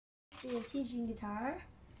University of Teaching Guitar.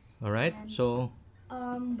 Alright, so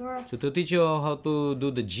But to teach you how to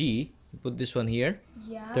do the G, you put this one here,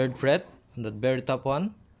 yeah, 3rd fret, on the very top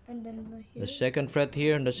one, and then the here. 2nd fret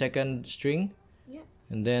here on the 2nd string, Yeah,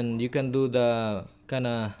 and then you can do the kind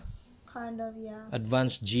of yeah.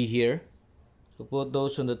 advanced G here. So put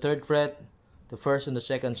those on the 3rd fret, the 1st and the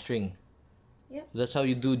 2nd string. Yep. That's how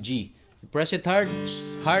you do G. You press it hard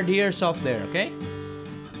here, soft there, okay?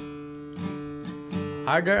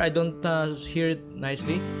 Harder, I don't hear it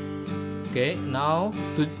nicely. Okay, now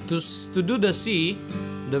to do the C,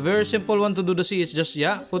 the very simple one to do the C is just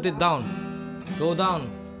put it down. Go down.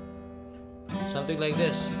 Something like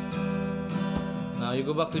this. Now you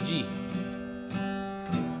go back to G.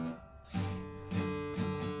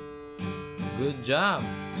 Good job.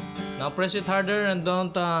 Now press it harder and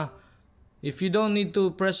don't if you don't need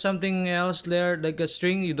to press something else there like a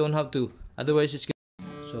string, you don't have to. Otherwise it's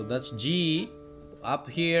so that's G up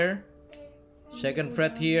here, 2nd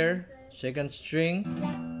fret here, 2nd string,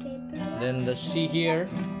 then the C here,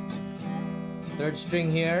 3rd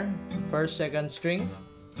string here, 1st, 2nd string,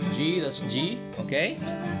 G, that's G, okay?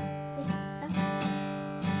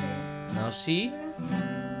 Now C,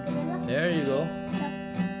 there you go.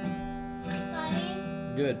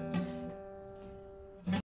 Good.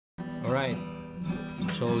 Alright,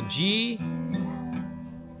 so G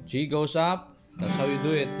goes up, that's how you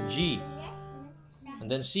do it, G. And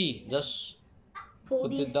then C, just Pull put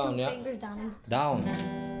these it down, two fingers down. Down.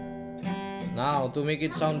 Now, to make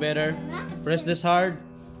it sound better, press this hard.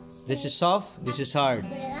 This is soft, this is hard.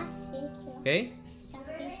 Okay?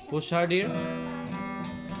 Push hard here.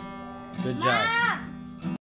 Good job.